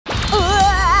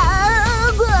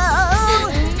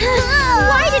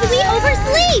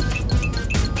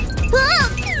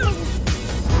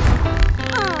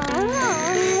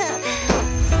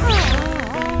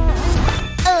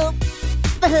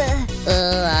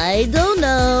I don't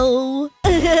know.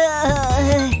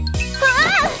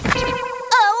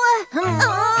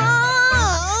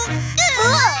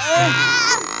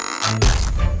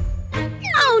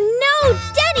 Oh no,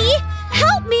 Denny!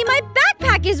 Help me, my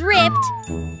backpack is ripped!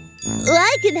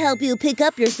 I can help you pick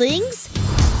up your things.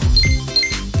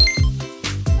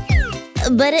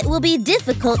 But it will be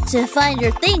difficult to find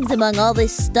your things among all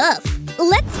this stuff.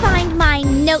 Let's find my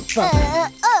notebook.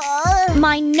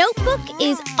 My notebook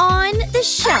is on the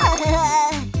shelf.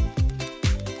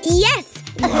 Yes,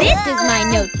 this is my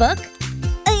notebook.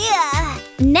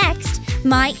 Next,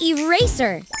 my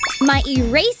eraser. My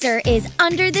eraser is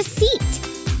under the seat.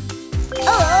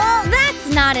 That's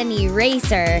not an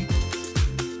eraser.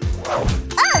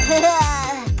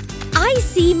 I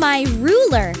see my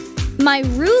ruler. My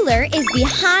ruler is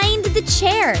behind the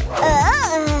chair.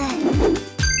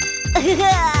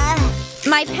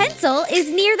 My pencil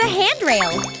is near the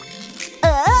handrail.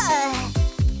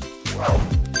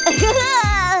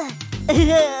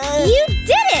 You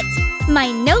did it!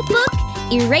 My notebook,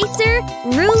 eraser,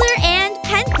 ruler, and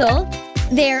pencil.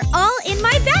 They're all in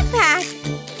my backpack.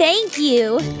 Thank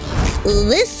you.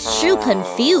 This shoe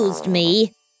confused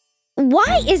me.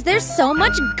 Why is there so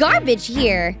much garbage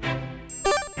here?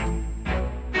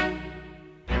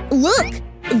 Look,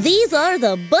 these are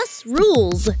the bus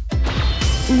rules.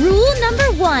 Rule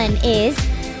number 1 is,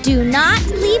 do not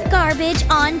leave garbage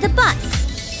on the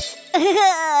bus.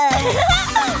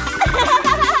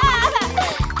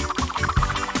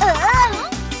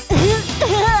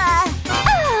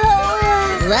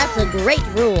 That's a great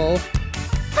rule.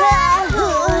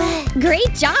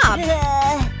 Great job!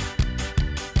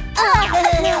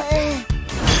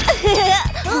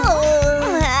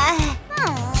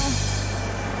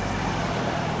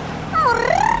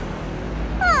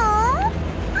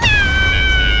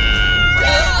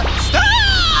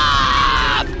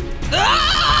 Stop!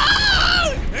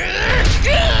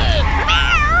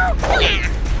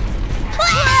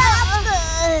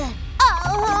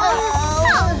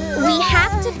 We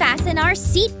have to fasten our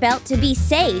seatbelt to be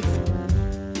safe.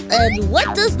 And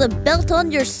what does the belt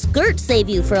on your skirt save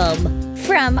you from?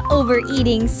 From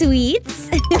overeating sweets.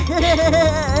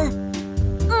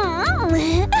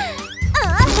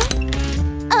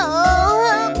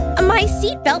 My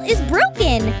seatbelt is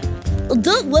broken.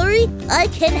 Don't worry, I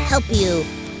can help you.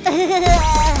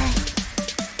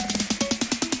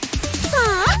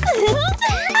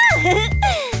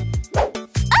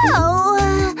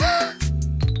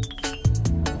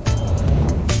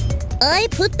 I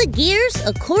put the gears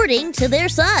according to their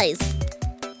size.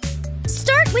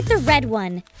 Start with the red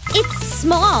one. It's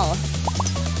small.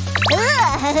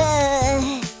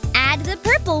 Add the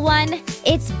purple one.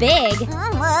 It's big.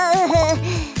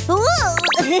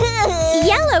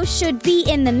 Yellow should be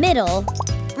in the middle.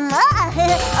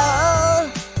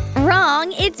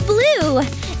 Wrong, it's blue.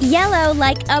 Yellow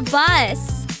like a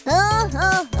bus.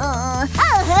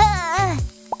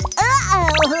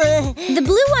 The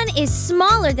blue one is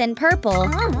smaller than purple,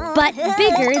 but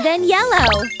bigger than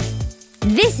yellow.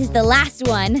 This is the last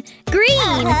one.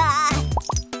 Green.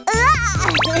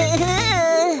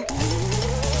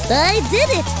 I did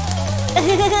it!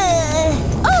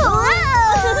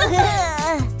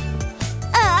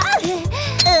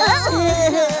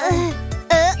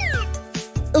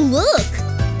 Look!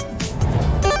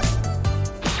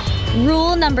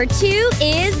 Rule number 2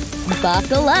 is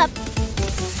buckle up.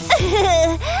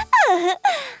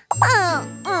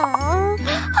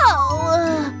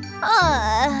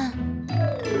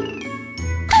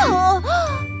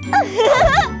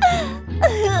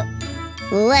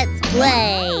 Let's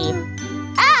play!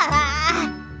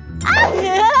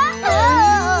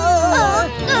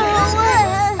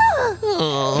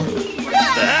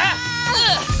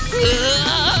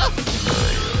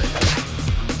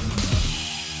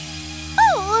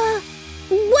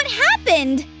 What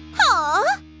happened?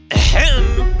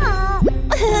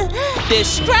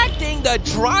 Distracting the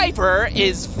driver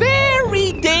is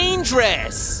very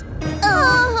dangerous.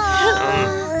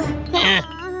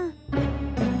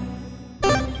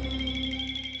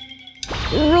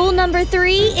 Rule number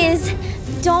 3 is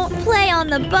don't play on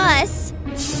the bus.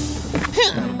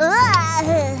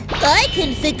 I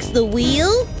can fix the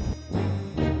wheel.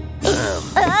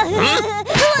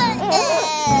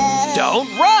 Don't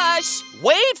rush.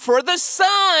 Wait for the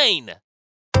sign.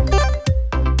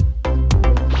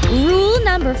 Rule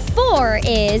number 4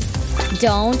 is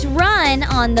don't run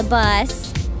on the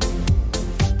bus.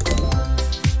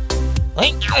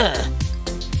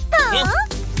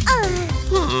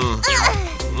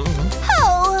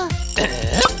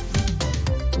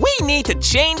 We need to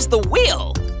change the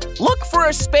wheel. Look for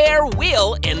a spare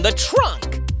wheel in the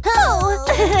trunk.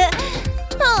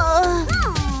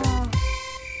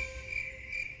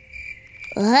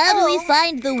 we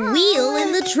find the wheel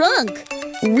in the trunk?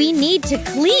 We need to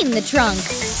clean the trunk.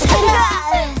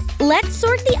 Let's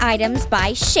sort the items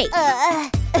by shape.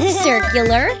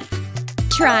 Circular,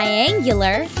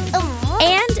 triangular,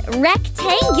 and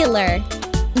rectangular.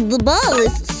 The ball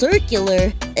is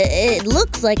circular. It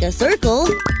looks like a circle.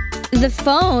 The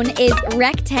phone is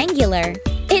rectangular.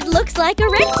 It looks like a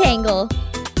rectangle.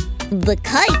 The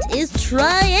kite is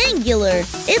triangular.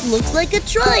 It looks like a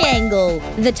triangle.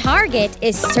 The target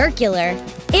is circular.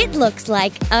 It looks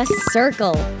like a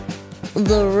circle.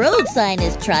 The road sign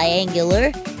is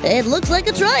triangular. It looks like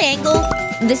a triangle.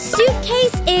 The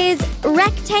suitcase is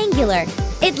rectangular.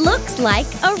 It looks like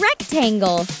a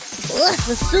rectangle. Ugh,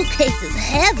 the suitcase is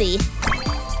heavy.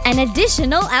 An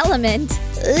additional element.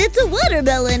 It's a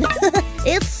watermelon.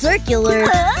 It's circular.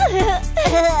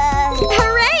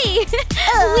 Hooray!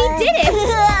 We did it!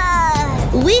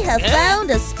 We have found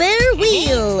a spare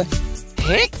wheel.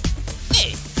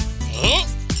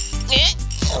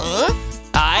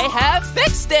 I have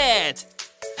fixed it.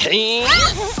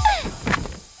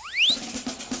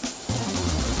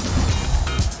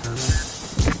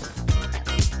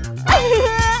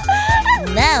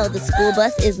 Now the school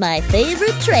bus is my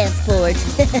favorite transport.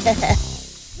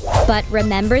 But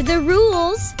remember the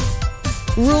rules.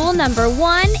 Rule number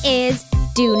 1 is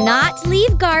do not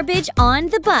leave garbage on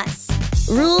the bus.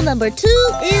 Rule number 2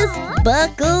 is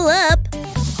buckle up.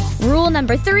 Rule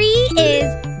number 3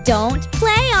 is don't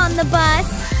play on the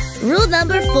bus. Rule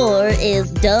number 4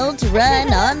 is don't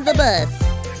run on the bus.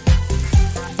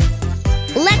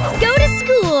 Let's go to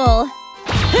school.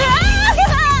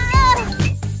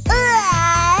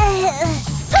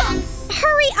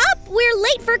 Hurry up! We're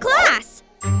late for class.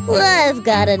 I've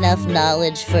got enough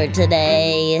knowledge for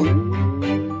today.